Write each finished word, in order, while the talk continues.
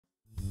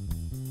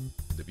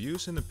The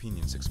views and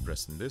opinions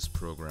expressed in this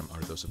program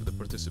are those of the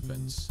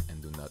participants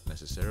and do not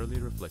necessarily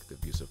reflect the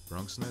views of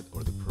BronxNet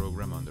or the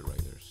program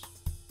underwriters.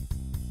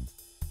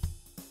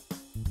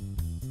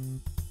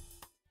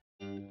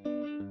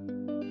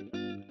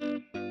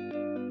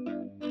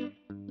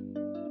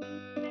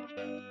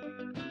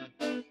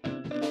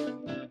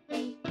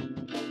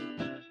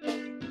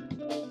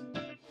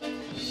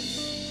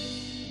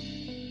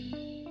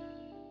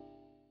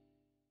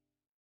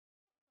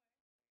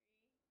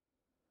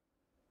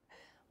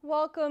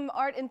 Welcome,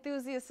 art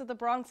enthusiasts of the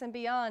Bronx and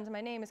beyond. My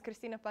name is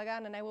Cristina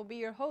Pagan, and I will be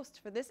your host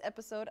for this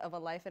episode of A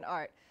Life in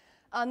Art.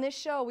 On this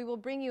show, we will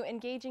bring you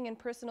engaging and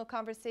personal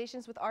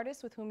conversations with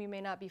artists with whom you may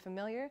not be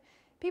familiar.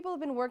 People who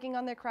have been working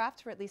on their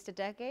craft for at least a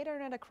decade or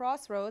are at a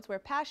crossroads where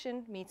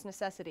passion meets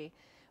necessity.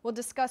 We'll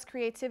discuss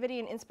creativity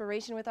and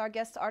inspiration with our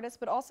guest artists,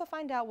 but also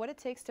find out what it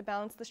takes to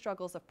balance the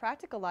struggles of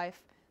practical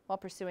life while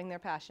pursuing their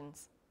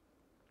passions.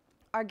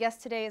 Our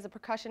guest today is a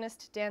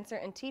percussionist, dancer,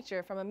 and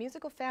teacher from a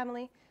musical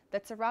family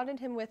that surrounded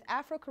him with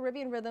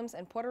Afro-Caribbean rhythms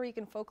and Puerto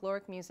Rican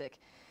folkloric music.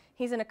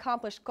 He's an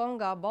accomplished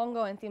conga,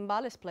 bongo, and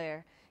timbales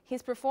player.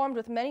 He's performed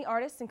with many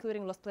artists,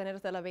 including Los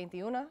Pleneros de la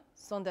 21,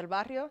 Son del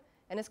Barrio,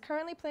 and is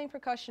currently playing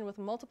percussion with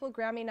multiple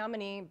Grammy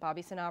nominee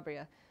Bobby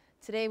Sanabria.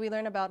 Today we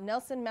learn about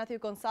Nelson Matthew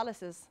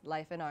Gonzalez's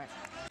life in art.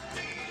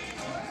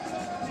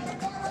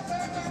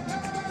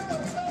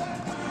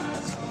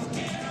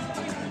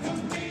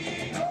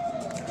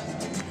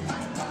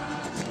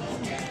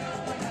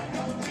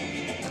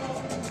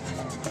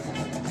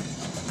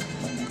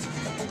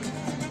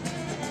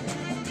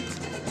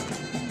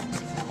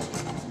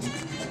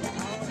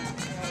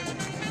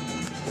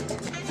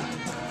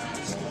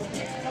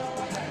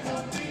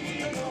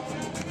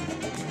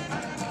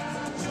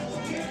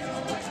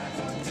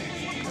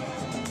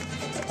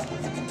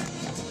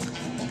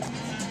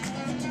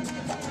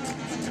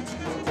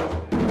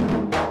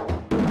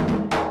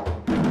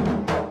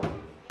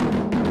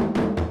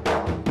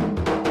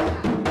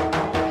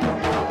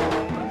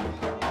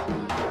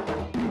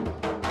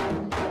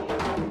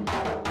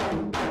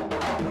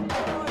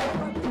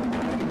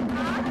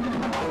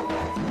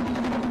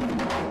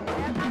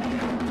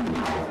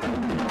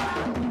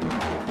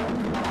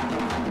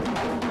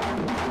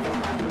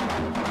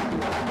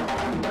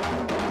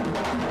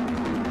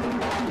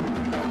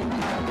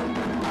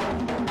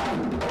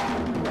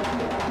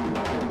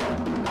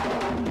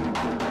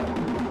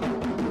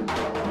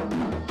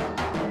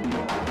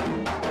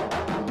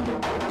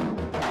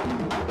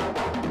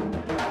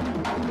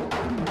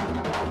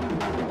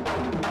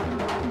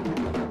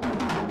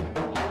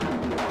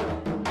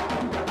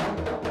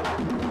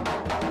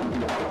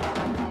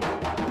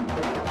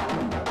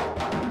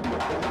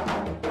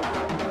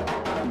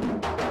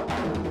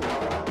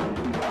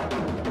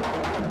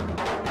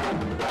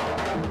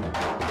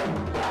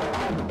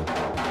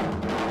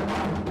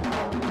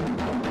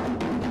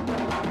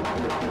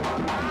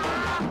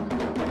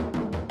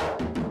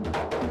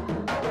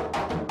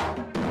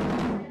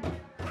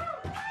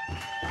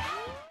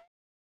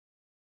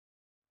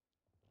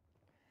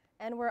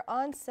 And we're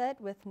on set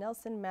with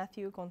Nelson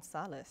Matthew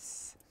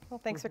Gonzalez.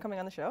 Well, thanks for coming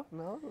on the show.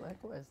 No,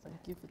 likewise.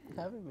 Thank you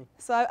for having me.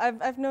 So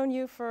I've known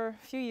you for a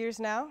few years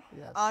now,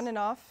 Yes. on and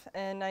off,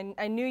 and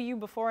I knew you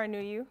before I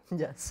knew you.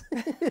 Yes.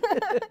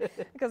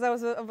 Because I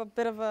was a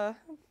bit of a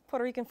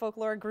Puerto Rican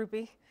folklore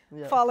groupie,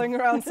 Yeah. following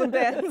around some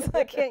bands.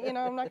 I can't,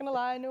 I'm not gonna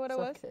lie, I knew what it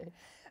was. Okay.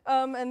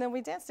 And then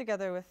we danced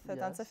together with the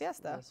Danza Yes,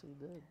 Fiesta. Yes, we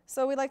did.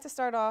 So we'd like to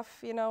start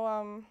off,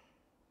 where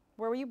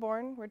were you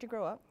born? Where'd you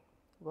grow up?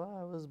 Well,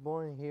 I was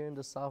born here in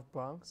the South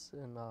Bronx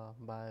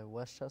by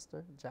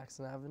Westchester,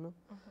 Jackson Avenue.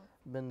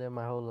 Been there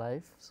my whole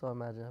life, so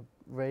imagine I'm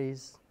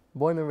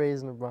born and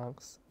raised in the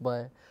Bronx,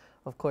 but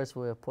of course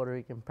with Puerto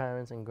Rican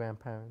parents and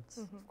grandparents,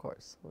 of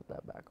course, with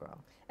that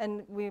background.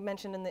 And we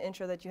mentioned in the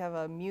intro that you have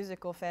a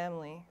musical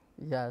family.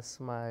 Yes,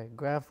 my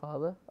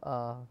grandfather,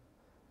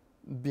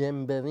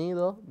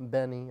 Bienvenido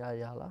Benny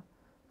Ayala,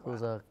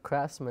 who's a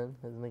craftsman,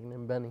 his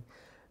nickname Benny,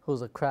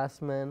 who's a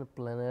craftsman,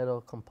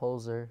 planero,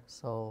 composer.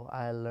 So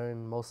I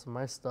learned most of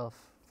my stuff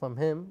from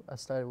him. I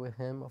started with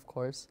him, of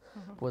course,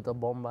 with the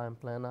bomba and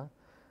plena.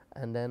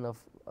 And then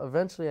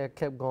eventually I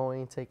kept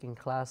going, taking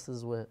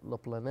classes with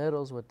Los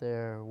Planeros, with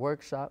their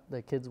workshop,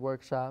 their kids'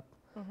 workshop.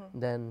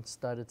 Then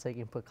started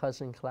taking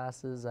percussion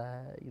classes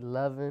at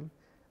 11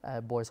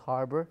 at Boys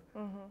Harbor,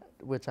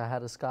 which I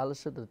had a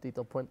scholarship, the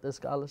Tito Puente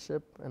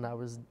scholarship, and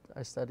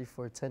I studied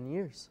for 10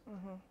 years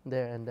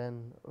there. And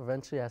then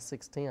eventually at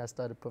 16, I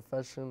started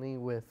professionally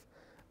with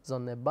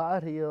Son del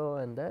Barrio,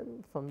 and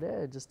then from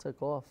there it just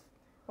took off.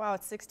 Wow,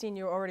 at 16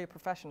 you were already a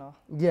professional.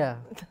 Yeah.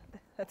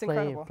 That's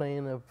incredible.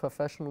 Playing a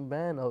professional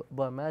band,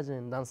 but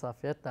imagine Danza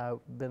Fiesta,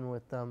 I've been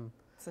with them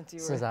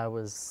since I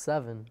was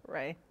 7.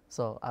 Right.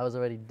 So I was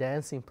already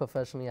dancing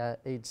professionally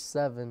at age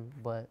 7,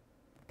 but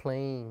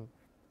playing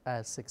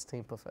at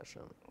 16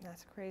 professionally.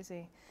 That's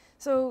crazy.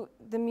 So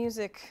the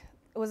music,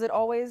 was it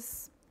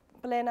always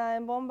plena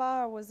and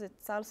bomba, or was it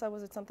salsa?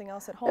 Was it something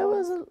else at home? It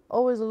was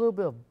always a little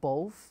bit of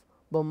both,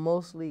 but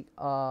mostly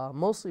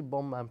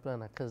bomba and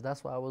plena, because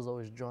that's what I was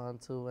always drawn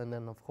to. And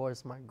then of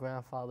course my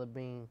grandfather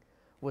being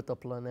with the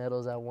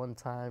Planeros at one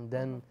time,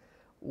 then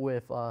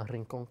with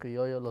Rincón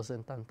Criollo, Los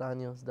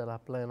Instantáneos de la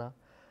Plena.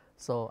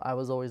 So I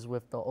was always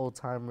with the old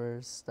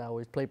timers that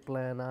always play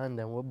plena, and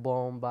then with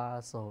bomba.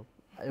 So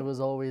it was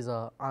always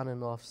a on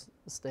and off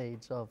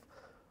stage of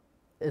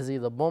is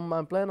either bomba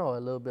and plena or a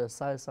little bit of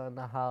salsa in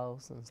the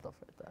house and stuff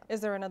like that. Is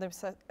there another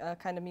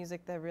kind of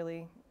music that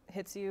really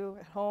hits you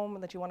at home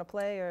that you want to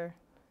play, or?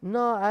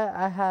 No,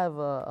 I have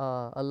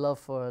a love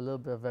for a little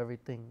bit of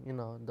everything. You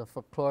know, the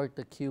folkloric,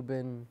 the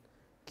Cuban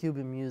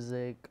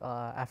music,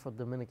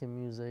 Afro-Dominican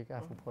music,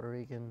 Afro-Puerto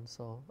Rican,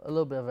 so a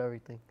little bit of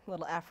everything. A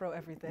little Afro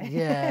everything.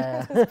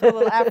 Yeah. Just put a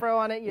little Afro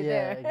on it, you're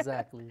yeah, there.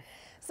 exactly.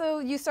 So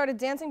you started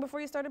dancing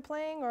before you started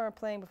playing, or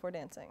playing before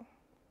dancing?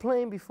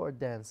 Playing before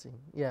dancing,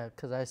 yeah,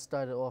 because I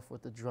started off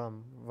with the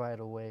drum right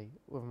away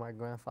with my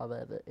grandfather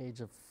at the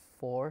age of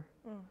 4.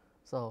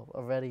 So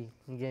already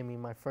he gave me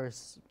my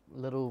first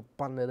little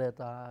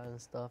pandereta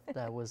and stuff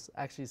that was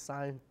actually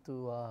signed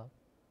to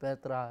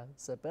Petra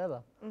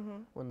Cepeda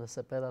when the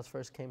Cepedas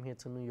first came here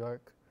to New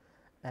York.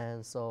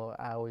 And so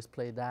I always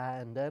played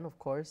that. And then, of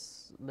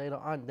course, later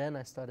on, then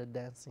I started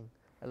dancing.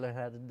 I learned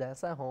how to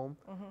dance at home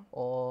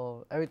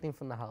or everything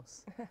from the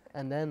house.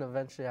 And then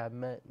eventually I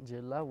met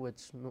Gilla,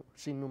 which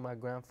she knew my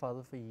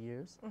grandfather for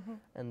years.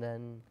 And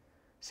then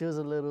she was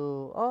a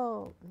little,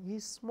 oh,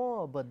 he's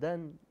small. But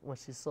then when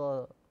she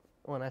saw,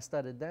 when I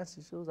started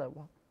dancing, she was like,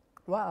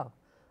 wow.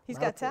 He's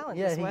got talent.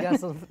 Yeah, he got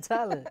some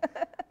talent.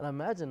 And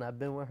imagine, I've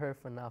been with her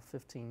for now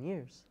 15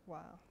 years.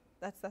 Wow,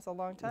 that's a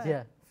long time.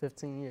 Yeah,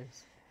 15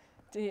 years.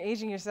 You're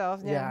aging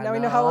yourself. Yeah, now we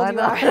know how old you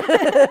are.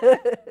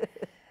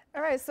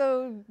 All right,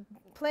 so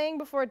playing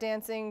before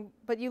dancing,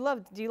 but do you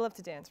love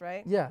to dance,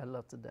 right? Yeah, I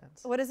love to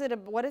dance. What is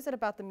it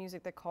about the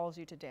music that calls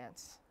you to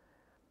dance?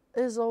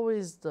 It's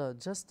always the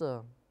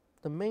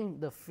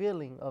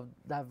feeling of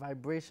that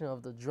vibration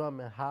of the drum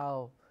and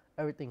how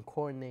everything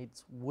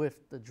coordinates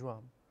with the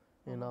drum.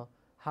 You know,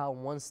 how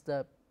one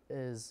step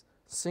is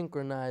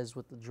synchronized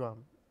with the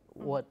drum.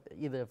 What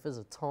either if it's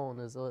a tone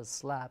or a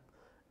slap,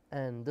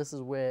 and this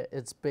is where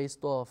it's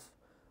based off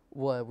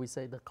what we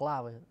say the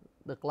clave.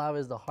 The clave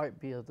is the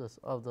heartbeat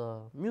of the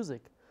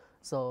music,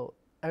 so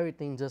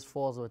everything just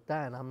falls with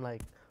that. And I'm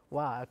like,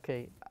 wow,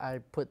 okay, I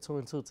put 2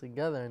 and 2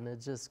 together, and it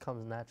just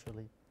comes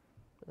naturally.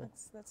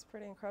 That's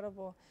pretty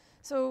incredible.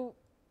 So,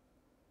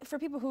 for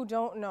people who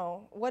don't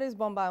know, what is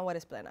bomba and what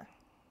is plena?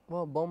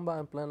 Well, bomba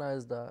and plena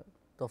is the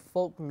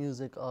folk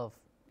music of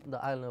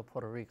the island of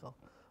Puerto Rico.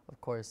 Of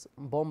course,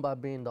 bomba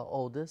being the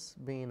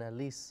oldest, being at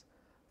least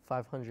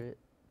 500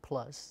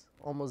 plus,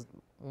 almost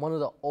one of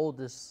the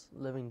oldest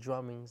living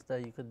drummings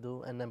that you could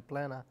do. And then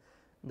plena,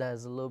 that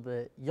is a little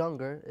bit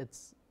younger.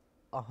 It's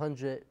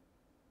 100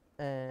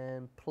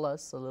 and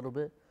plus a little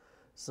bit.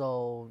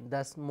 So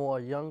that's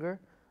more younger.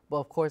 But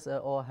of course, it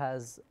all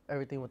has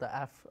everything with the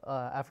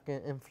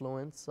African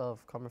influence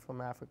of coming from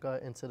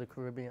Africa into the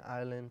Caribbean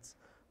islands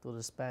through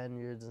the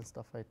Spaniards and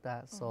stuff like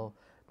that. So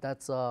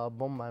that's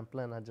bomba and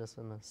plena just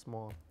in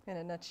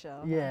a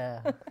nutshell.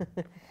 Yeah.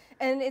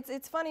 And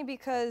it's funny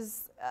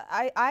because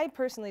I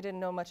personally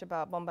didn't know much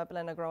about bomba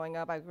plena growing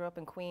up. I grew up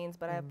in Queens,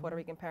 but I have Puerto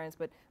Rican parents,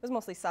 but it was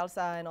mostly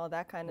salsa and all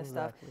that kind of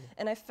stuff.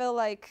 And I feel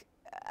like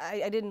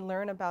I didn't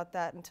learn about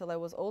that until I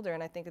was older,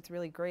 and I think it's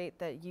really great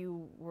that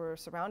you were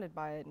surrounded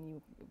by it and you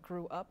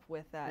grew up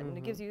with that. And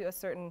it gives you a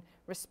certain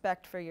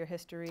respect for your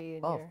history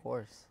and of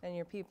course. And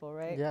your people,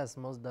 right? Yes,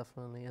 most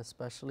definitely,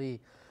 especially,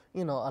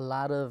 you know, a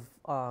lot of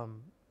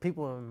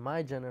people in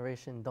my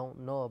generation don't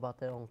know about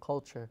their own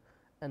culture.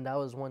 And that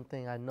was one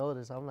thing I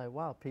noticed. I'm like,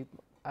 wow,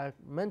 I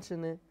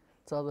mention it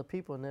to other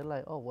people and they're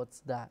like, oh,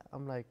 what's that?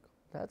 I'm like,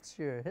 that's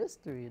your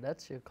history,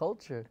 that's your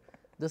culture.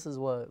 This is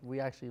what we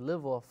actually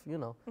live off, you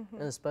know,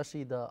 and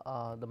especially the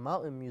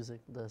mountain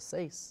music, the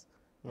seis,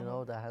 you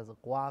know, that has a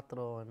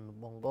cuatro and the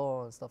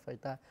bongo and stuff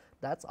like that.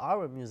 That's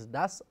our music.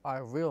 That's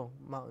our real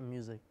mountain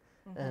music.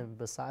 And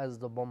besides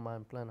the bomba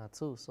and plena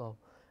too. So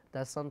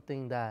that's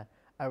something that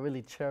I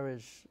really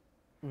cherish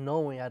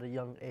knowing at a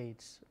young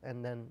age,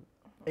 and then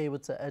able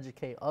to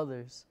educate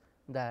others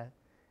that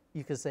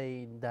you could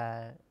say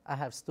that I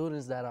have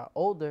students that are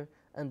older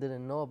and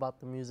didn't know about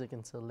the music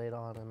until later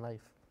on in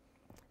life.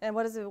 And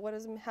how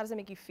does it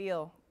make you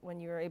feel when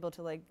you're able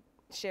to like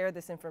share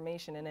this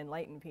information and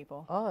enlighten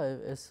people? Oh,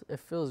 it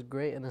feels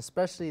great, and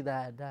especially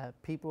that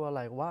people are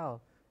like,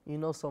 wow, you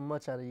know so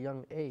much at a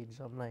young age.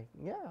 I'm like,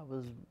 yeah, I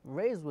was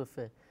raised with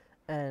it.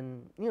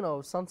 And, you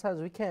know,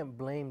 sometimes we can't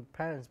blame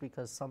parents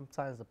because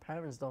sometimes the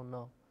parents don't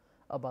know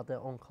about their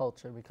own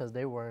culture because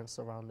they weren't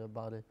surrounded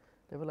about it.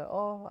 They were like,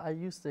 oh, I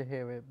used to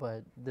hear it,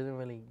 but didn't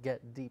really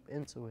get deep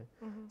into it.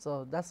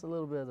 So that's a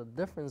little bit of the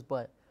difference,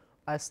 but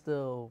I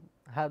still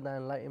have that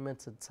enlightenment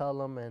to tell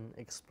them and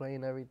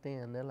explain everything,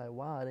 and they're like,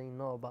 wow, I didn't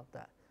know about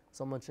that.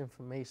 So much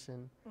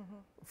information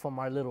from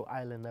our little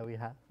island that we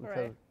have.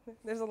 Right.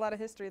 There's a lot of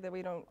history that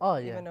we don't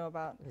even know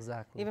about.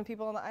 Exactly. Even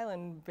people on the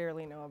island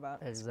barely know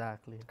about.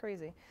 Exactly. It's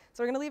crazy.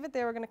 So we're going to leave it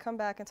there. We're going to come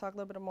back and talk a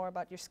little bit more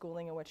about your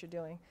schooling and what you're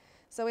doing.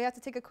 So we have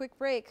to take a quick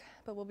break,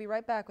 but we'll be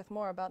right back with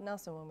more about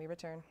Nelson when we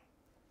return.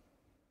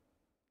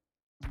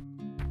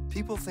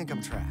 People think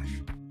I'm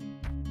trash.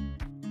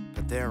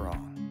 they're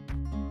wrong.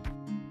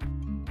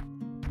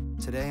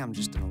 Today I'm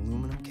just an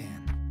aluminum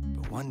can,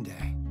 but one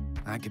day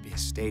I could be a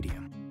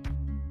stadium.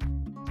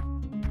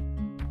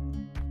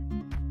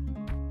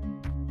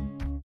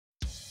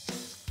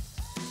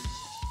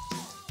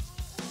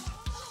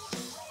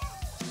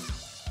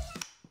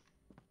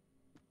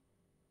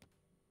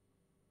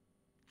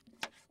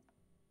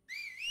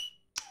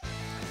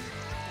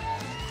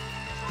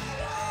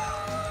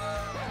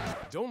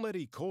 Don't let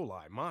E.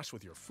 coli mosh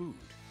with your food.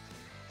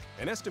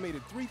 An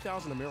estimated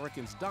 3,000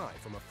 Americans die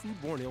from a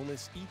foodborne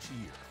illness each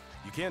year.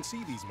 You can't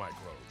see these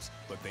microbes,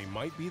 but they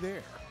might be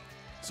there.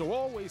 So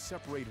always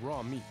separate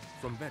raw meat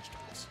from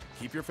vegetables.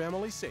 Keep your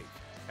family safe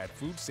at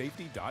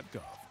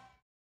foodsafety.gov.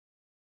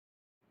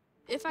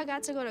 If I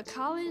got to go to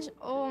college,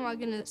 oh my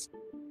goodness.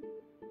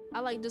 I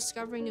like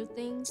discovering new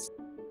things.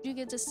 You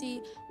get to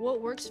see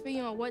what works for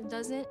you and what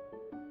doesn't.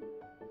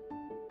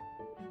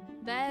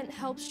 That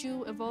helps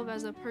you evolve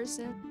as a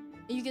person.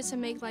 You get to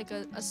make like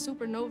a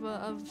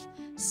supernova of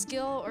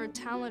skill or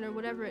talent or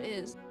whatever it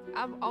is.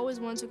 I've always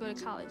wanted to go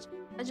to college.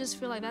 I just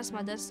feel like that's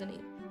my destiny.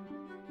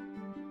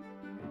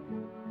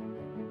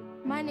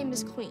 My name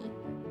is Queen,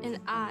 and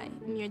I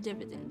am your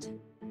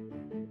dividend.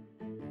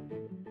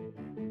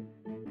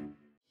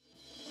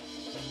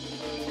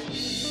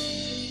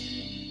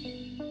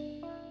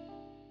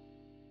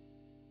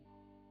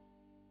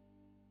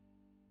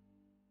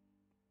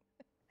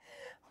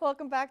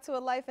 Welcome back to A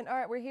Life in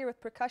Art. We're here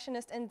with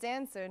percussionist and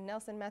dancer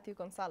Nelson Matthew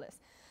Gonzalez.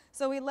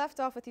 So we left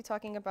off with you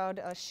talking about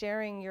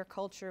sharing your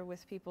culture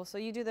with people. So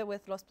you do that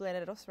with Los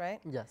Pleneros, right?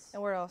 Yes.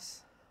 And where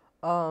else?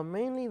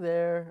 Mainly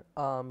there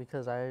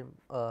because I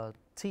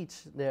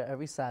teach there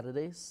every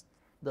Saturdays,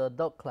 the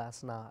adult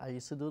class now. I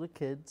used to do the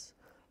kids,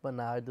 but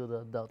now I do the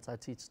adults. I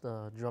teach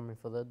the drumming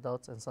for the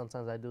adults, and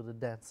sometimes I do the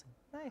dancing.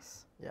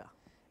 Nice. Yeah.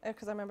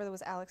 Because I remember there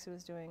was Alex who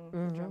was doing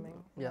the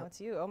drumming. Yeah. Now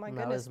it's you. Oh my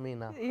Now goodness. it's me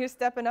now. You're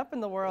stepping up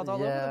in the world all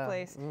over the Yeah,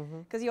 place.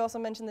 Because you also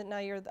mentioned that now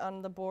you're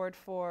on the board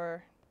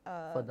for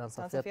Danza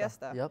Danza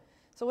Fiesta. Yep.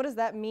 So what does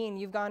that mean?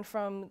 You've gone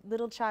from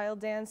little child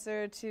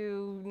dancer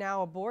to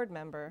now a board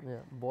member. Yeah,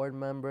 board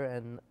member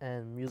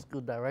and musical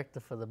director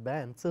for the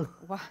band too.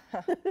 Wow.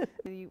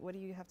 What do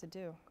you have to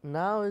do?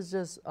 Now it's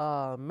just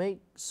make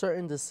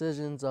certain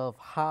decisions of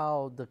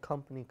how the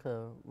company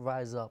could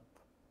rise up,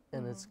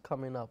 and it's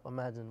coming up.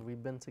 Imagine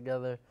we've been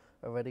together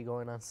already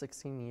going on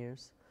 16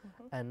 years,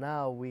 and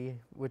now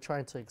we're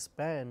trying to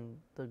expand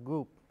the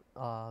group,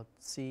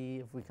 see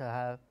if we can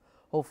have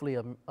hopefully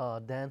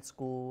a dance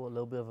school, a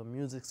little bit of a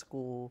music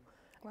school,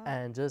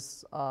 and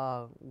just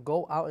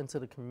go out into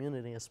the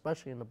community,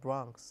 especially in the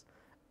Bronx,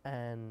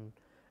 and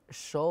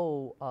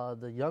show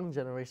the young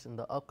generation,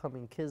 the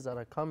upcoming kids that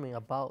are coming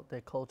about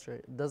their culture.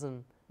 It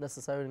doesn't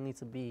necessarily need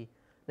to be,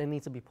 they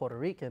need to be Puerto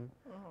Rican,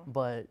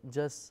 but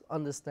just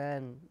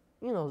understand,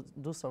 you know,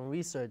 do some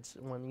research.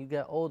 When you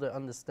get older,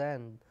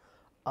 understand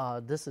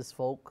this is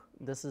folk,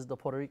 this is the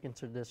Puerto Rican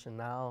tradition.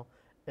 Now,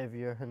 if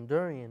you're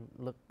Honduran,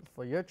 look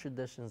for your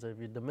traditions. If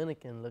you're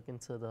Dominican, look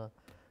into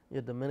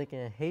your Dominican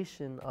and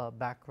Haitian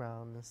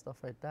background and stuff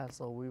like that.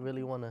 So we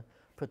really want to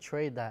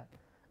portray that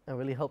and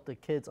really help the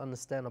kids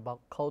understand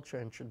about culture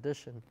and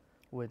tradition,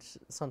 which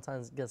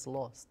sometimes gets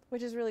lost.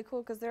 Which is really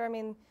cool because there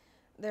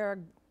are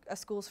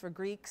schools for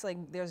Greeks, like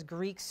there's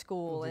Greek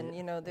school, and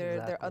you know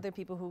there are other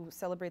people who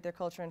celebrate their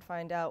culture and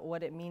find out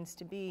what it means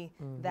to be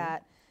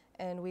that,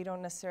 and we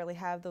don't necessarily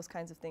have those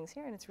kinds of things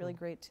here, and it's really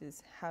great to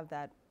have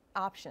that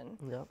option.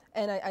 Yep.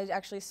 And I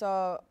actually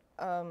saw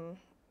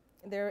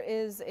there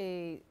is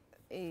a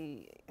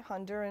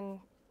Honduran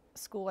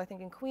school, I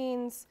think in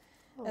Queens,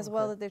 as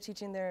well, that they're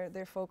teaching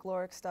their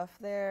folkloric stuff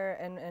there,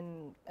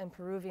 and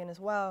Peruvian as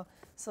well.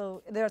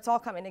 So it's all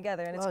coming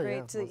together, and it's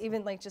great to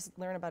even like just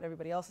learn about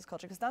everybody else's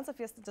culture, because Danza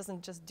Fiesta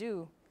doesn't just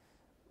do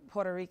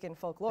Puerto Rican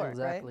folklore,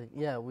 exactly. right?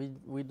 Yeah,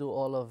 we do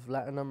all of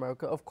Latin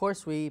America. Of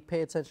course, we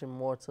pay attention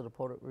more to the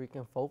Puerto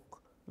Rican folk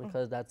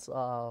because that's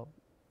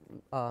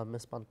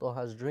Miss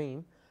Pantoja's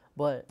dream.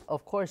 But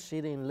of course,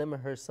 she didn't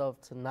limit herself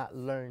to not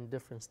learn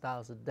different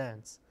styles of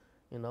dance.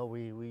 You know,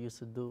 we used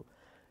to do.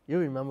 You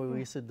remember we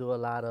used to do a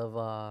lot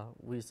of,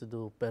 we used to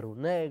do Peru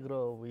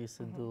Negro, we used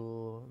to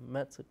do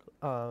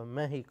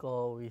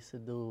Mexico, we used to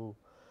do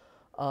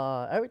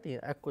everything,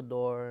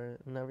 Ecuador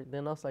and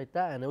everything else like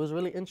that. And it was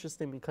really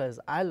interesting because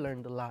I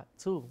learned a lot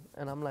too.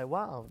 And I'm like,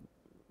 wow,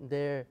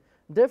 they're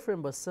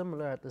different but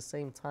similar at the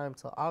same time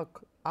to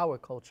our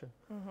culture.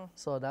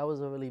 So that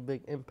was a really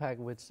big impact,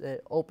 which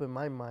it opened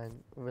my mind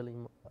really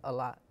a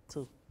lot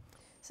too.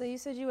 So you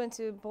said you went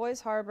to Boys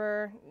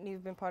Harbor,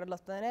 you've been part of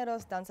Los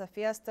Planeros, Danza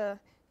Fiesta.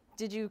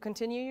 Did you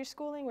continue your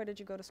schooling? Where did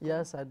you go to school?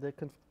 Yes, I did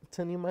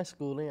continue my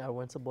schooling. I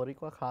went to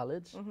Boricua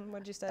College. What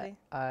did you study?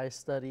 I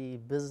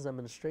studied business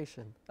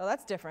administration. Oh,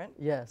 that's different.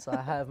 Yes,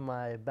 I have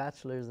my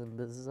bachelor's in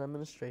business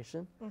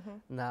administration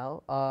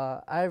now.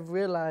 I've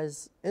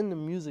realized in the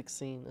music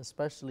scene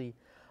especially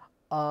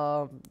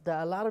that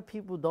a lot of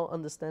people don't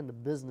understand the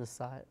business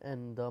side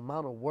and the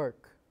amount of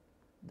work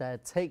that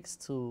it takes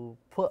to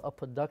put a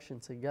production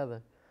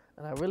together.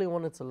 And I really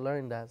wanted to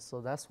learn that,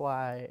 so that's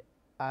why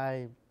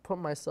I put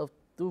myself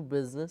through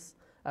business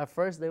At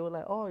first, they were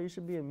like, oh, you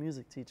should be a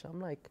music teacher.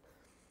 I'm like,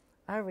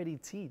 I already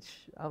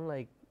teach. I'm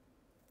like,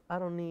 I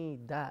don't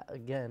need that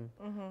again.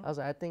 I was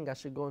like, I think I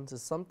should go into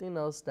something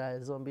else that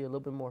is going to be a little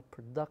bit more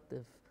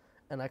productive,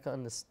 and I can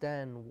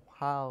understand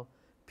how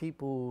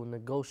people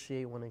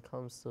negotiate when it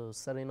comes to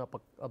setting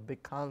up a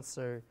big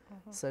concert,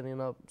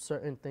 setting up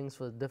certain things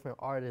for different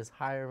artists,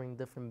 hiring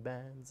different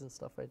bands and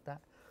stuff like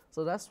that.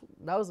 So that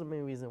was the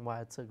main reason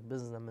why I took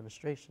business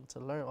administration, to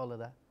learn all of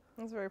that.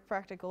 That's a very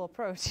practical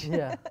approach.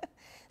 Yeah.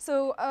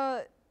 So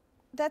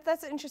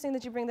that's interesting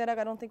that you bring that up.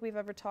 I don't think we've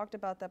ever talked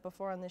about that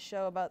before on this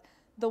show, about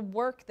the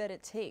work that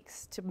it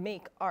takes to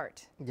make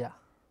art. Yeah.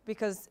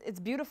 Because it's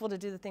beautiful to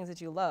do the things that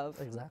you love.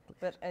 Exactly.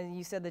 But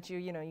you said that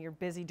you're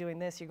busy doing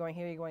this, you're going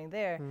here, you're going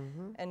there,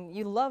 and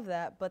you love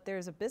that. But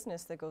there's a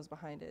business that goes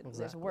behind it. Exactly.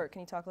 There's work.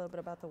 Can you talk a little bit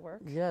about the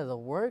work? Yeah, the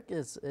work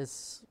is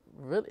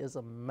really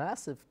a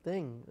massive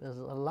thing. There's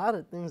a lot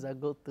of things that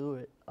go through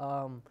it.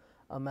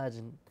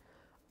 Imagine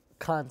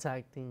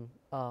contacting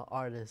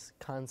artists,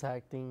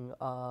 contacting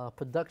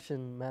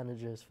production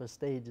managers for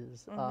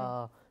stages,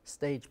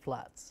 stage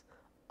plots.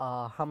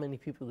 How many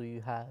people do you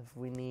have?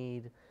 We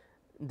need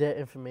their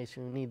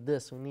information, we need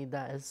this, we need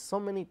that. It's so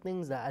many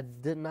things that I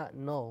did not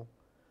know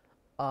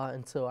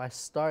until I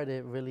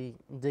started really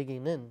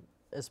digging in.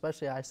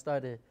 Especially I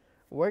started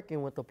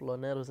working with the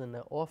Ploneros in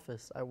their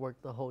office. I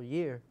worked the whole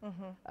year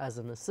as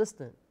an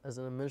assistant, as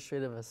an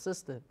administrative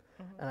assistant.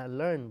 And I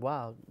learned,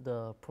 wow,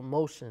 the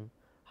promotion,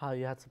 how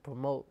you have to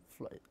promote,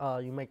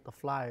 you make the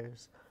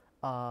flyers,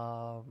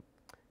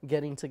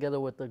 getting together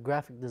with the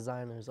graphic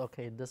designers.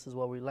 Okay, this is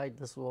what we like,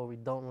 this is what we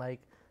don't like.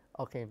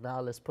 Okay, now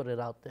let's put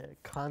it out there.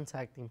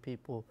 Contacting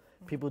people,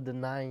 people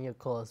denying your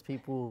calls,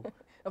 people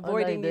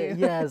avoiding you.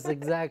 Yes,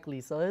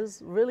 exactly. So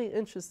it's really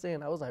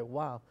interesting. I was like,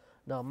 wow,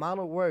 the amount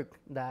of work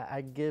that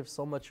I give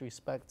so much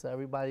respect to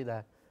everybody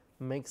that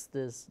makes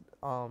this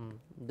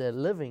their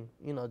living,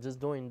 just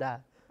doing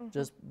that.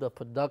 Just the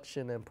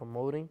production and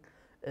promoting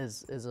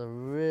is a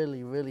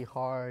really, really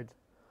hard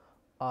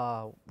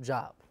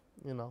job,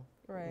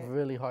 Right.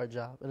 Really hard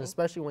job. And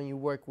especially when you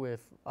work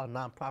with a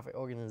nonprofit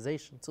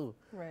organization too.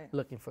 Right.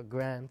 Looking for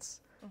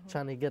grants,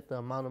 trying to get the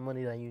amount of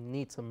money that you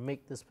need to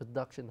make this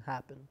production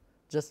happen,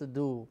 just to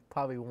do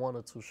probably 1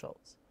 or 2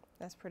 shows.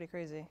 That's pretty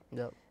crazy.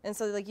 Yep. And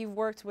so, like, you've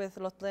worked with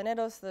Los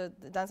Pleneros, the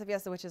Danza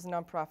Fiesta, which is a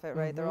nonprofit,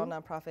 right? They're all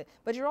nonprofit.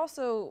 But you're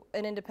also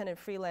an independent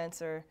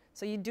freelancer,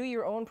 so you do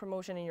your own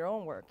promotion and your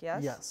own work,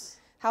 yes? Yes.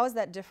 How is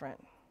that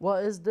different? Well,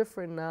 it's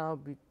different now.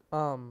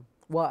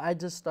 Well, I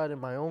just started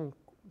my own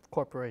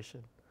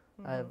corporation.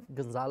 I have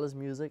Gonzalez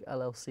Music,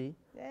 LLC.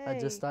 Yay. I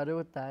just started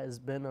with that. It's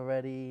been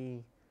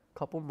already a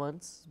couple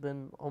months. It's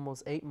been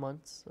almost 8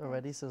 months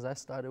already since I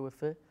started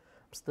with it.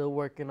 I'm still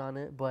working on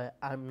it, but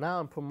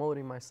I'm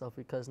promoting myself,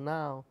 because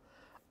now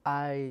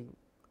I've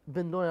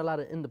been doing a lot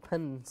of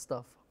independent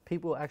stuff.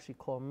 People actually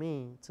call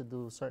me to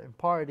do certain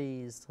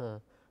parties,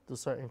 to do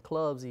certain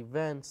clubs,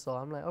 events. So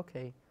I'm like,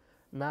 okay,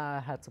 now I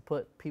had to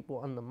put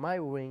people under my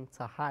wing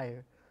to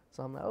hire.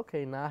 So I'm like,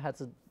 okay, now I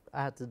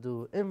had to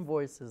do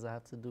invoices, I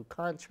have to do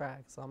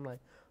contracts. So I'm like,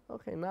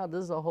 okay, now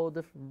this is a whole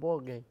different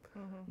ball game.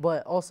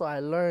 But also I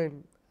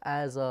learned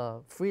as a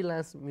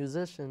freelance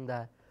musician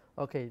that,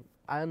 okay,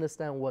 I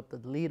understand what the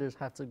leaders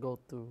have to go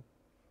through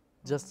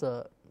just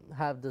to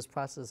have this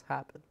process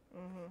happen.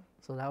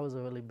 So that was a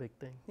really big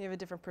thing. You have a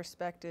different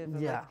perspective.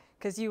 Yeah.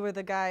 Because you were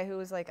the guy who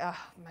was like, oh,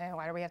 man,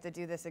 why do we have to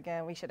do this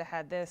again? We should have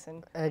had this,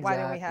 and why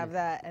didn't we have Exactly.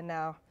 that? And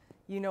now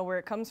you know where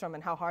it comes from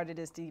and how hard it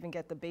is to even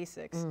get the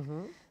basics.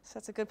 So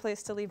that's a good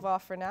place to leave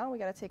off for now. We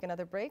got to take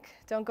another break.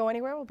 Don't go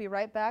anywhere. We'll be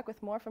right back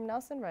with more from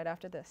Nelson right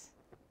after this.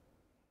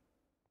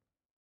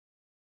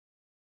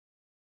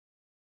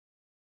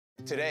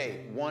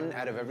 Today, 1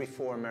 out of every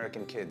 4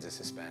 American kids is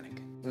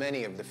Hispanic.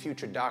 Many of the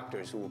future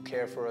doctors who will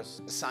care for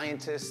us, the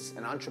scientists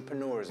and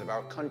entrepreneurs of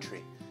our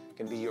country,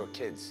 can be your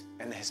kids.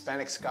 And the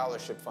Hispanic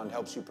Scholarship Fund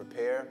helps you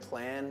prepare,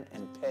 plan,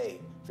 and pay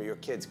for your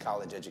kids'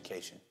 college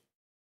education.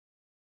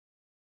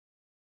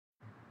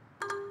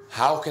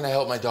 How can I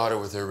help my daughter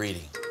with her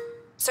reading?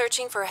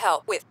 Searching for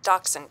help with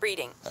Dachshund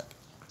Reading.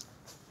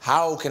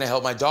 How can I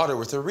help my daughter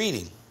with her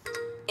reading?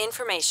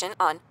 Information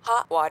on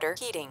hot water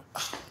heating.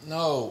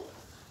 No.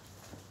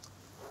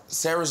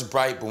 Sarah's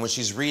bright, but when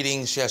she's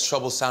reading, she has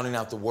trouble sounding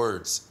out the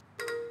words.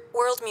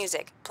 World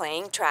music,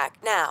 playing track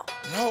now.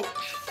 No.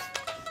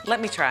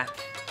 Let me try.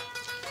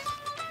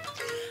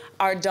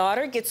 Our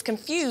daughter gets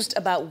confused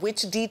about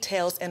which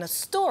details in a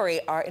story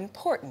are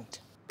important.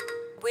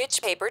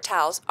 Which paper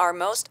towels are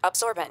most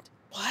absorbent?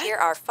 What? Here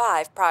are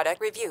 5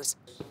 product reviews.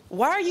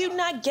 Why are you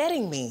not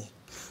getting me?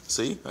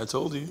 See, I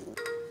told you.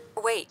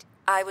 Wait,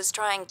 I was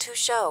trying to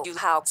show you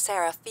how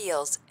Sarah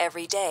feels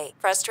every day.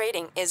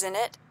 Frustrating, isn't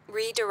it?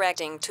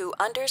 Redirecting to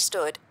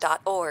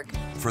understood.org.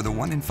 For the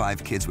 1 in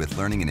 5 kids with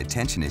learning and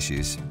attention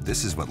issues,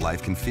 this is what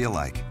life can feel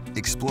like.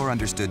 Explore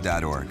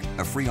understood.org,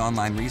 a free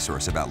online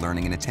resource about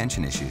learning and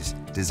attention issues,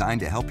 designed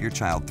to help your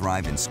child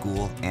thrive in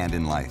school and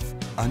in life.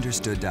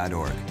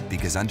 Understood.org,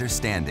 because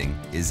understanding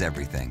is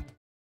everything.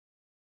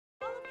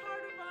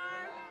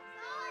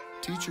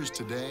 Teachers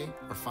today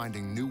are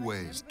finding new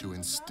ways to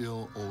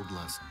instill old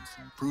lessons,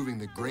 proving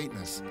that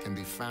greatness can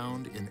be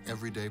found in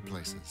everyday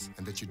places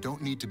and that you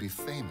don't need to be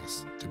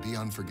famous to be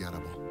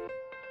unforgettable.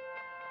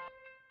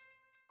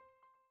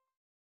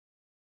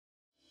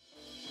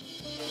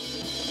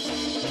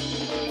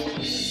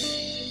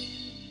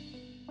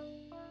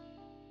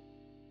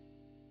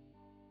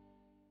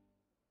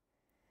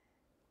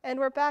 And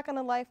we're back on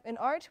A Life in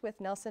Art with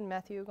Nelson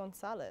Matthew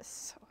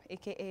Gonzalez,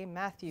 aka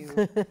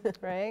Matthew,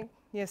 right?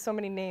 He has so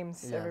many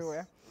names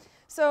everywhere.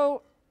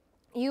 So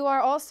you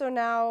are also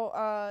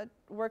now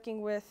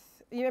working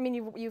with,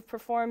 you've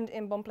performed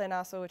in Bon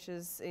Plenazo, which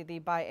is the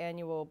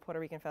biannual Puerto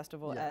Rican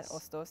festival at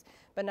Hostos,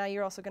 but now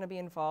you're also going to be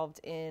involved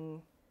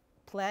in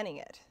planning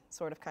it,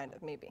 sort of, kind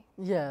of, maybe.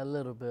 Yeah, a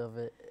little bit of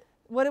it.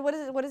 What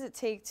does it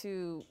take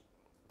to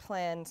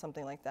plan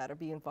something like that or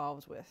be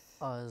involved with?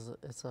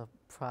 It's a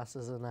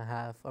process and a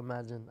half.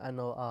 Imagine, I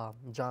know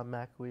John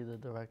McAwee, the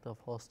director of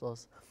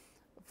Hostos,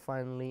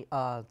 finally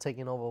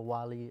taking over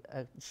Wally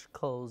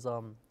Edgeco's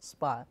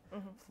spot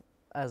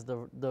as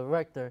the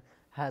director,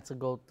 had to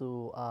go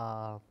through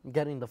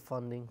getting the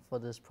funding for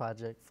this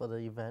project, for the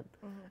event,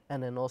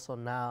 and then also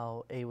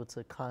now able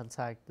to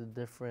contact the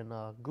different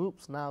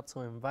groups now to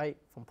invite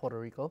from Puerto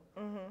Rico.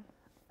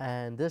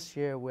 And this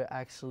year we're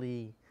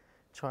actually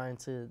trying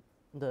to,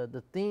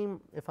 the theme,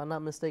 if I'm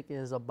not mistaken,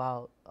 is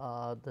about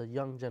the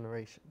young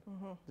generation,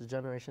 the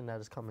generation that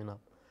is coming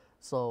up.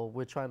 So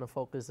we're trying to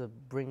focus on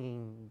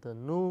bringing the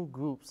new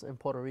groups in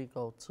Puerto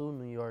Rico to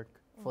New York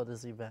for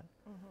this event.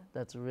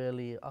 That's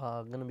really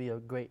going to be a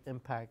great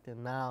impact.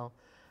 And now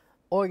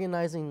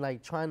organizing,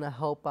 like trying to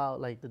help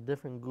out like the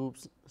different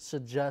groups,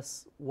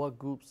 suggest what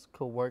groups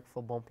could work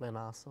for Bon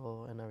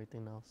Plenazo and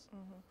everything else.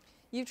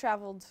 You've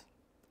traveled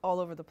all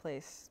over the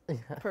place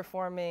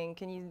performing.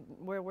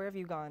 Where have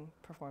you gone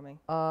performing?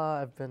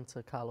 I've been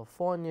to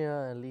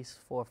California at least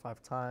 4 or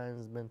 5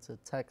 times, been to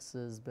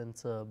Texas, been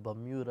to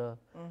Bermuda,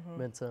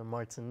 been to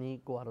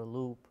Martinique,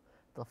 Guadeloupe.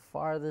 The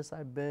farthest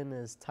I've been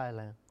is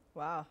Thailand.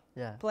 Wow.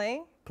 Yeah.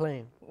 Playing?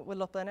 Playing. With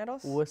Los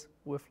Planeros? With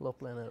Los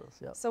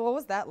Planeros, yeah. So what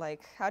was that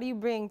like? How do you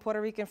bring Puerto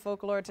Rican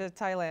folklore to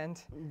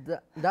Thailand?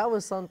 That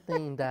was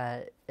something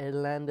that it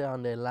landed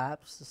on their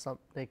laps.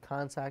 They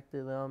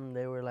contacted them.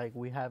 They were like,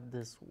 we have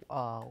this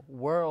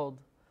world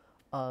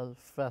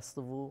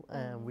festival,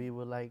 and we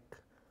would like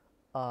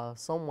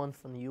someone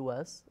from the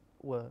U.S.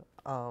 with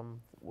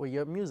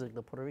your music,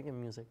 the Puerto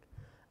Rican music.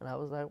 And I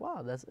was like,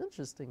 wow, that's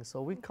interesting.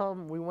 So we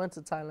went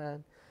to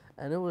Thailand,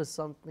 and it was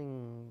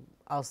something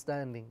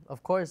outstanding.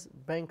 Of course,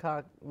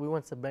 Bangkok, we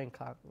went to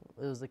Bangkok.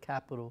 It was the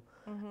capital.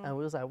 And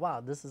we was like,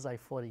 wow, this is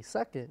like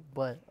 42nd.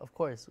 But of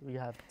course, we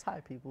have Thai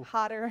people.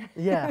 Hotter.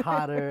 Yeah,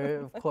 hotter,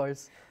 of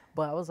course.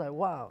 But I was like,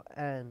 wow.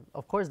 And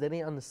of course, they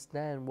didn't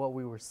understand what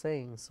we were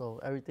saying. So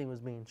everything was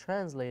being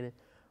translated.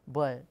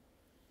 And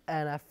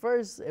at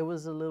first, it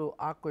was a little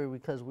awkward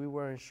because we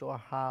weren't sure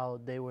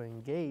how they were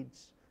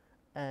engaged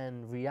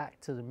and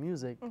react to the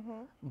music.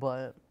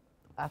 But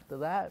after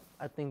that,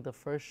 I think the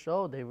first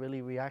show, they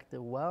really reacted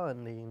well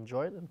and they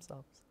enjoyed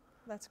themselves.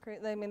 That's great.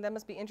 I mean, that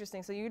must be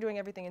interesting. So you're doing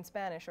everything in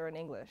Spanish or in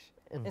English?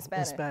 In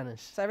Spanish. In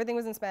Spanish. So everything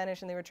was in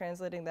Spanish and they were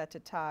translating that to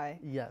Thai?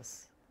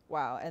 Yes.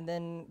 Wow. And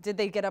then did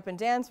they get up and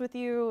dance with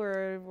you,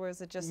 or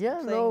was it just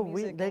playing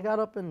music? They got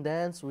up and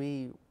danced.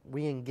 We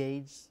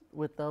engaged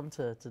with them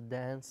to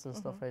dance and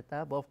stuff like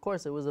that. But of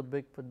course, it was a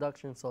big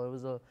production, so it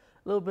was a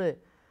little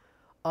bit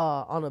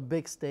on a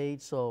big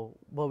stage.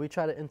 But we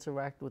try to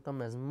interact with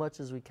them as much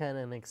as we can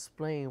and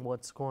explain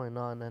what's going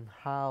on and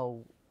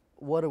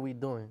what are we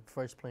doing.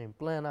 First playing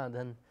plena,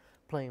 then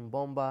playing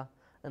bomba.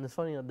 And it's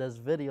funny, there's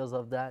videos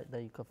of that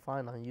you could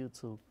find on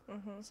YouTube.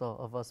 So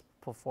of us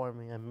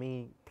performing and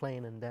me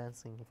playing and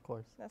dancing, of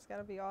course. That's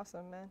gotta be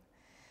awesome,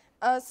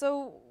 man.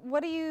 So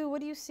what do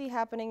you see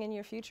happening in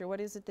your future?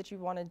 What is it that you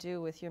want to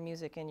do with your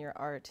music and your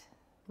art?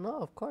 No,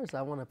 of course,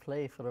 I want to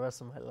play for the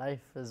rest of my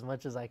life as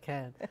much as I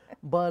can.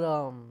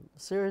 But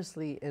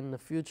seriously, in the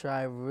future,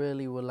 I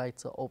really would like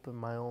to open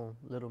my own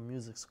little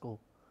music school.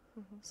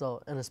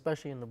 So, and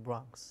especially in the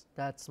Bronx.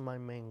 That's my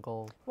main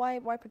goal. Why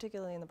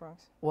particularly in the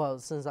Bronx? Well,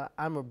 since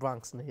I'm a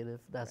Bronx native,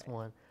 that's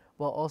one.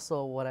 But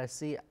also what I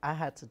see, I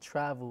had to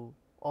travel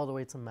all the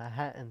way to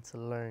Manhattan to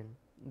learn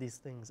these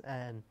things.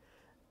 And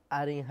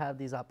I didn't have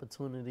these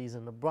opportunities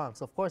in the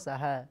Bronx. Of course, I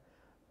had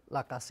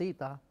La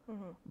Casita,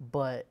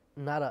 but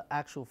not an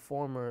actual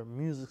former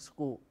music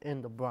school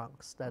in the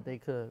Bronx that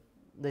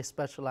they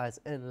specialize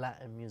in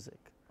Latin music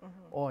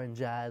or in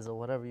jazz or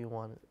whatever you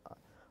want.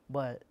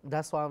 But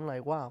that's why I'm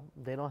like, wow,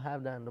 they don't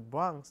have that in the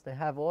Bronx. They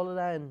have all of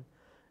that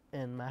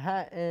in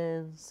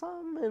Manhattan,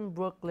 some in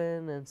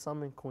Brooklyn, and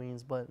some in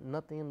Queens, but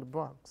nothing in the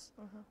Bronx.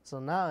 So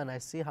now, and I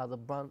see how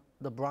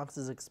the Bronx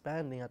is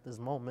expanding at this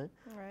moment.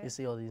 You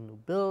see all these new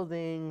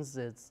buildings.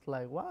 It's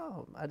like,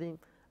 wow,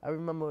 I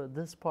remember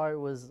this part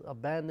was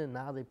abandoned.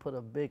 Now they put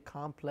a big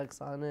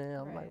complex on it.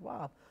 I'm like,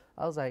 wow.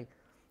 I was like,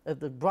 if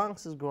the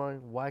Bronx is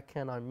growing, why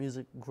can't our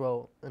music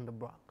grow in the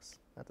Bronx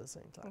at the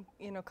same time?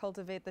 You know,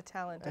 cultivate the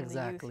talent and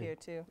the youth here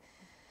too.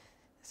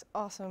 It's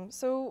awesome.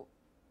 So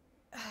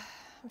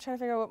I'm trying to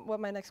figure out what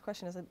my next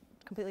question is.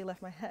 completely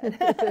left my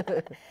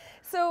head.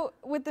 So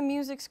with the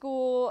music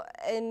school,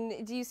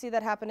 and do you see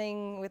that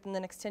happening within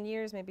the next 10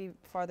 years, maybe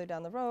farther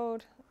down the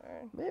road?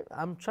 Or? Maybe,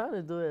 I'm trying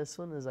to do it as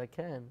soon as I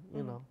can,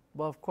 you know.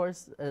 But of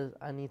course,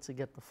 I need to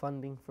get the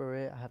funding for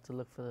it. I have to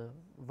look for the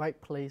right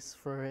place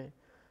for it.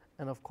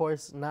 And of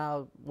course,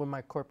 now when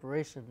my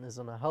corporation is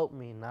going to help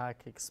me, now I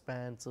can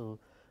expand to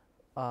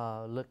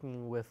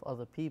looking with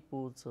other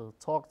people to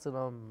talk to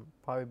them,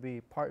 probably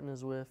be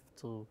partners with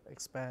to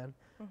expand.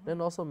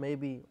 Then also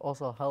maybe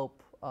also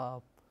help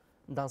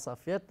Danza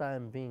Fiesta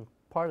and being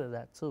part of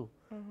that too.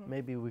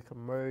 Maybe we can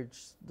merge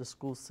the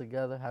schools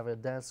together, have a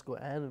dance school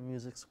and a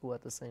music school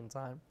at the same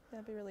time.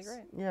 That'd be really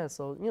great. Yeah,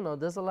 so you know,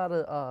 there's a lot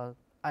of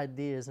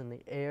ideas in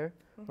the air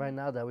right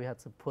now that we have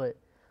to put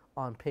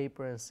on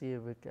paper and see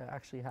if it can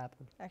actually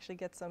happen. Actually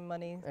get some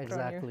money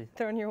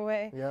thrown your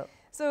way. Yep.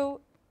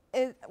 So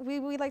we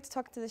like to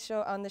talk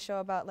to on the show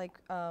about like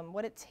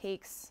what it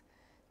takes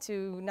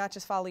to not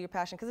just follow your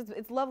passion, because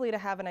it's lovely to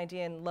have an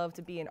idea and love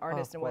to be an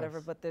artist and whatever,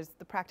 but there's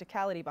the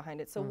practicality behind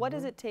it. So what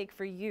does it take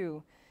for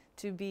you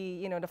to be,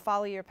 you know, to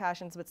follow your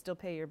passions but still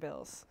pay your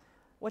bills?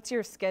 What's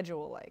your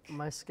schedule like?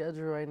 My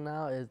schedule right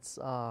now, it's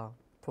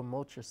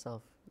promote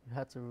yourself. You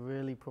have to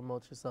really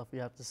promote yourself. You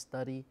have to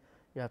study.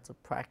 You have to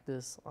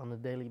practice on a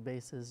daily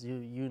basis.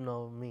 You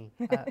know me.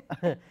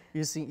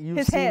 You've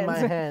seen my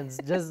hands.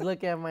 Just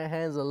look at my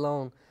hands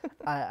alone.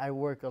 I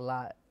work a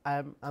lot.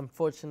 I'm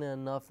fortunate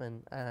enough,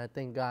 and I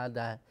thank God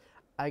that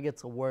I get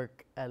to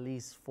work at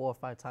least 4 or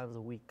 5 times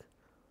a week.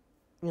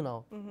 You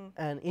know,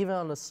 and even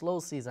on the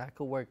slow season, I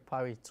could work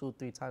probably 2 or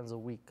 3 times a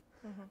week.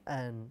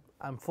 And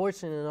I'm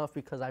fortunate enough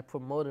because I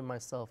promoted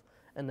myself,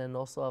 and then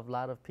also a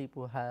lot of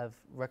people have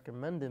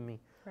recommended me.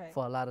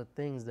 For a lot of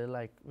things. They're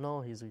like, no,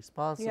 he's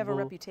responsible. You have a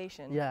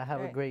reputation. Yeah, I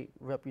have a great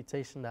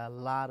reputation that a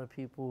lot of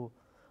people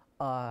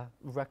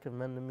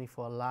recommended me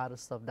for a lot of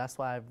stuff. That's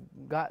why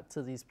I've got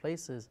to these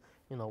places,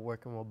 you know,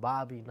 working with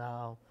Bobby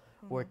now,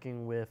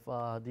 working with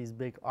these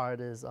big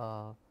artists,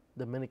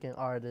 Dominican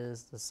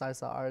artists, the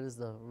salsa artists.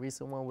 The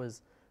recent one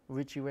was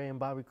Richie Ray and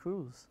Bobby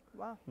Cruz.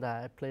 Wow.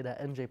 That I played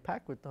at NJ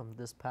Pack with them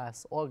this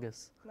past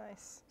August.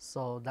 Nice.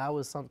 So that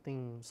was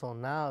something. So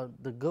now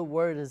the good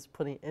word is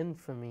putting in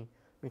for me,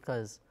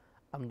 because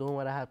I'm doing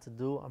what I have to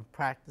do. I'm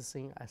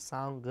practicing. I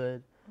sound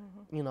good.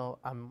 You know,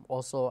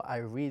 I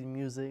read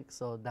music,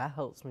 so that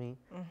helps me.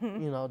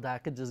 You know, that I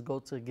could just go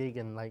to a gig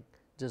and like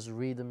just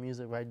read the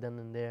music right then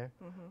and there.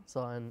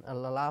 So, and a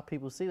lot of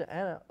people see that.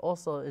 And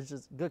also, it's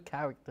just good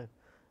character.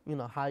 You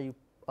know, how you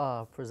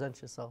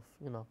present yourself,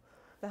 you know.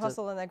 The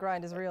hustle and that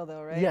grind is real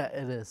though, right? Yeah,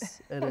 it is.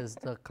 It is.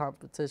 The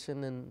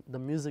competition in the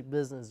music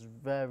business is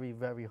very,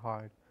 very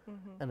hard.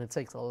 And it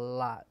takes a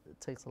lot. It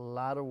takes a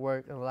lot of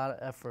work and a lot of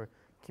effort.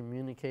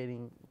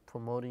 Communicating,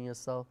 promoting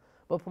yourself,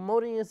 but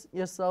promoting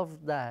yourself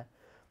that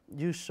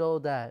you show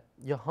that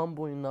you're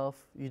humble enough,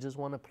 you just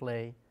want to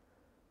play,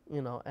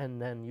 you know,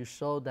 and then you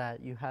show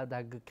that you have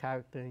that good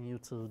character in you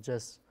to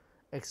just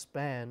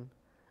expand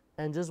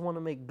and just want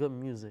to make good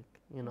music.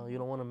 You know, you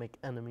don't want to make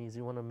enemies,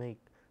 you want to make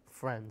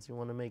friends, you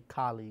want to make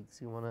colleagues,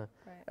 you want to,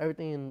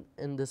 everything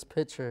in this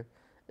picture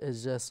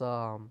is just,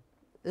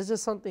 it's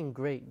just something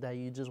great that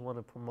you just want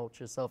to promote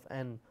yourself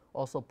and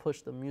also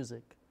push the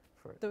music.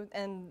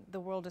 And the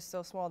world is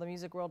so small. The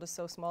music world is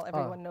so small.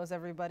 Everyone knows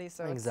everybody,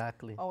 so it's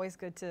always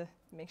good to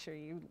make sure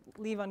you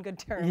leave on good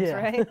terms,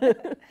 right?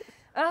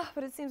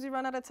 But it seems we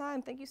run out of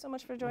time. Thank you so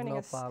much for joining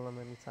us. No problem,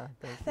 anytime.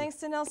 Thanks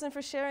to Nelson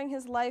for sharing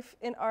his life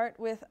in art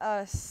with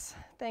us.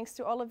 Thanks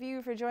to all of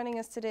you for joining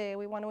us today.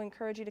 We want to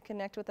encourage you to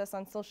connect with us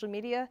on social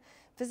media.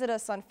 Visit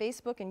us on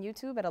Facebook and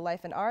YouTube at A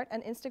Life in Art,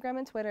 and Instagram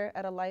and Twitter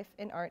at A Life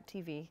in Art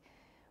TV.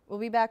 We'll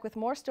be back with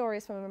more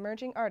stories from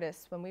emerging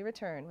artists when we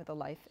return with A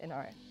Life in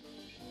Art.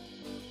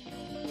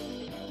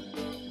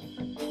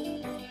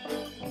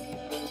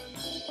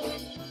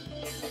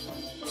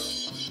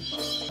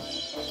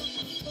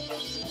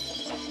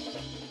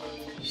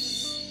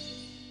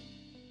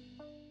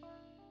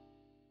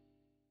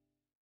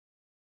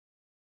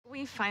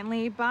 We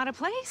finally bought a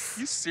place.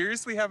 You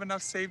seriously have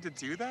enough saved to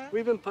do that?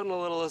 We've been putting a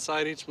little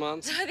aside each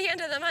month. So at the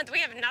end of the month, we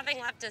have nothing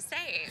left to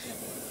save.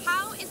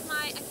 How is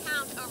my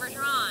account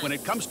overdrawn? When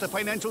it comes to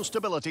financial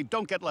stability,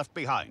 don't get left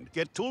behind.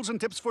 Get tools and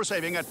tips for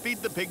saving at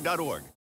feedthepig.org.